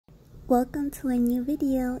Welcome to a new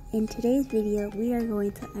video. In today's video, we are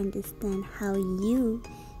going to understand how you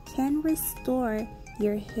can restore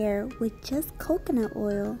your hair with just coconut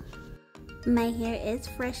oil. My hair is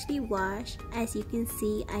freshly washed. As you can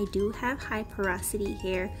see, I do have high porosity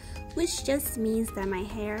hair, which just means that my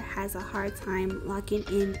hair has a hard time locking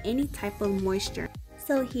in any type of moisture.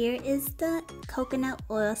 So here is the coconut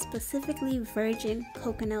oil, specifically virgin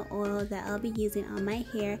coconut oil that I'll be using on my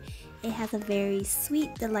hair. It has a very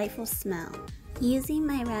sweet, delightful smell. Using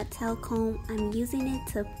my rat tail comb, I'm using it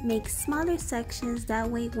to make smaller sections. That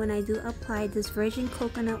way when I do apply this virgin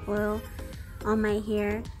coconut oil on my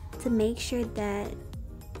hair, to make sure that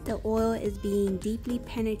the oil is being deeply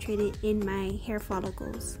penetrated in my hair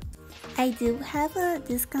follicles. I do have a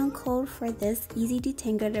discount code for this easy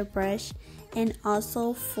detangler brush and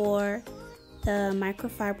also for the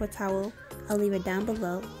microfiber towel. I'll leave it down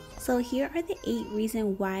below. So here are the 8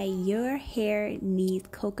 reasons why your hair needs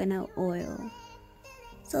coconut oil.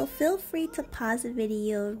 So feel free to pause the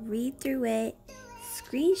video, read through it,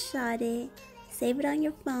 screenshot it, save it on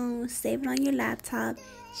your phone, save it on your laptop,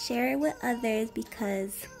 share it with others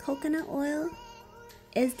because coconut oil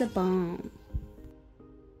is the bomb.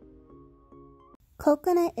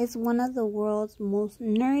 Coconut is one of the world's most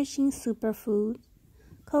nourishing superfoods.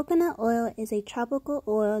 Coconut oil is a tropical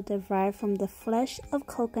oil derived from the flesh of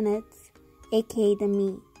coconuts, aka the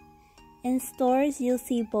meat. In stores, you'll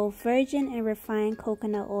see both virgin and refined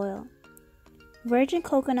coconut oil. Virgin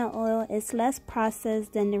coconut oil is less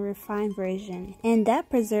processed than the refined version, and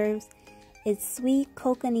that preserves its sweet,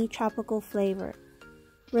 coconutty tropical flavor.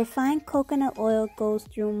 Refined coconut oil goes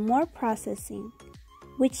through more processing,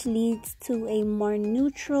 which leads to a more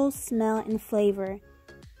neutral smell and flavor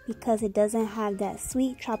because it doesn't have that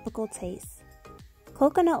sweet tropical taste.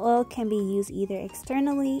 Coconut oil can be used either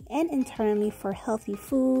externally and internally for healthy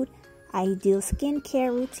food, ideal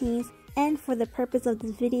skincare routines, and for the purpose of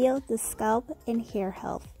this video, the scalp and hair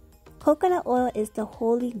health. Coconut oil is the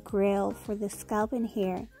holy grail for the scalp and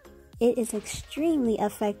hair. It is extremely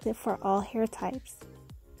effective for all hair types.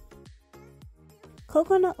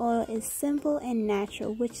 Coconut oil is simple and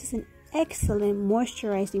natural, which is an excellent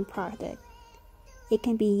moisturizing product. It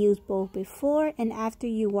can be used both before and after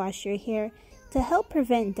you wash your hair to help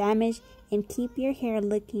prevent damage and keep your hair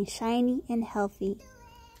looking shiny and healthy.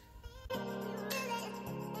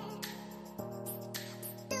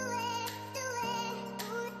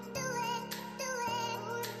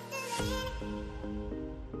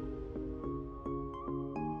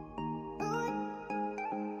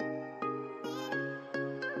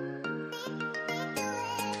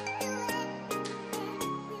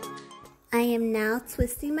 I am now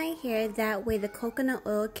twisting my hair, that way the coconut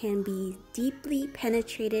oil can be deeply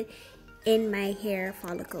penetrated in my hair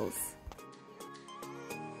follicles.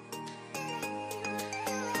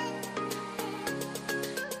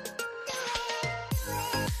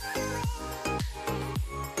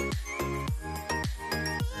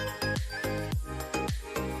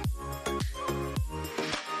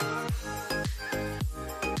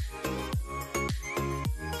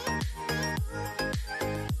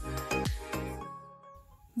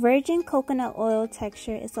 Virgin coconut oil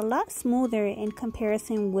texture is a lot smoother in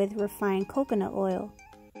comparison with refined coconut oil.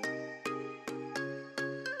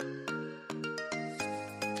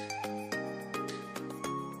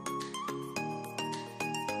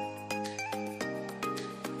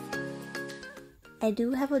 I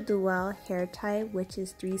do have a dual hair type, which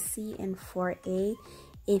is 3C and 4A,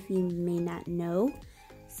 if you may not know.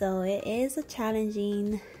 So it is a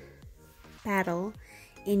challenging battle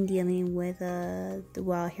in dealing with a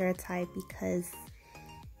dual hair type because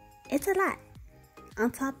it's a lot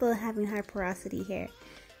on top of having high porosity hair.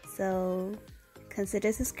 So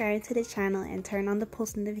consider subscribing to the channel and turn on the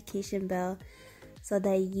post notification bell so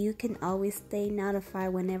that you can always stay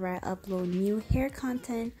notified whenever I upload new hair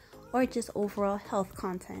content or just overall health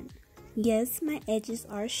content. Yes, my edges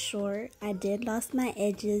are short. I did lose my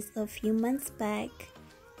edges a few months back.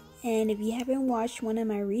 And if you haven't watched one of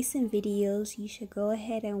my recent videos, you should go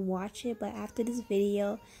ahead and watch it. But after this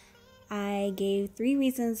video, I gave 3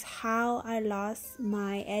 reasons how I lost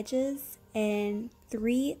my edges and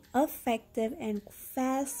 3 effective and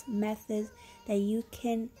fast methods that you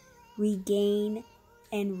can regain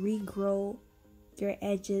and regrow your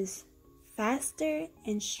edges faster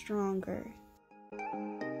and stronger.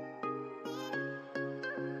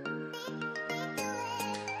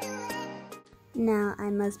 Now, I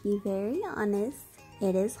must be very honest,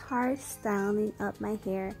 it is hard styling up my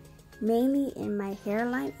hair, mainly in my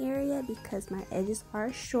hairline area because my edges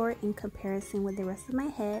are short in comparison with the rest of my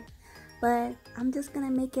head, but I'm just gonna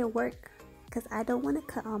make it work because I don't want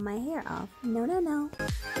to cut all my hair off. No.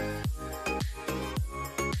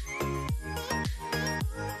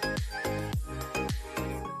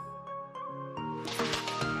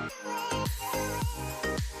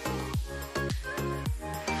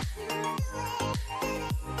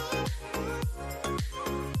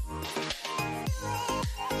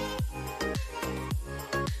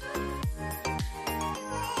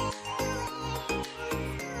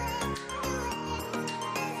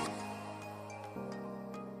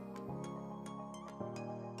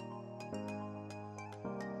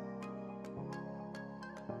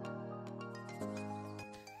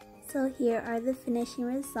 So here are the finishing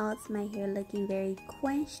results. My hair looking very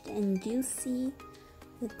quenched and juicy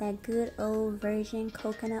with that good old virgin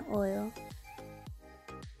coconut oil.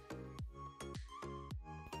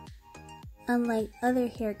 Unlike other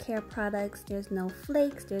hair care products, there's no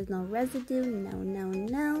flakes, there's no residue,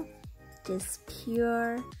 no. Just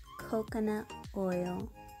pure coconut oil.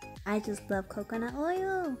 I just love coconut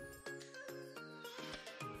oil.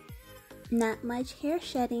 Not much hair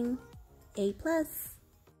shedding. A+.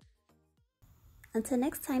 Until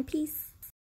next time, peace.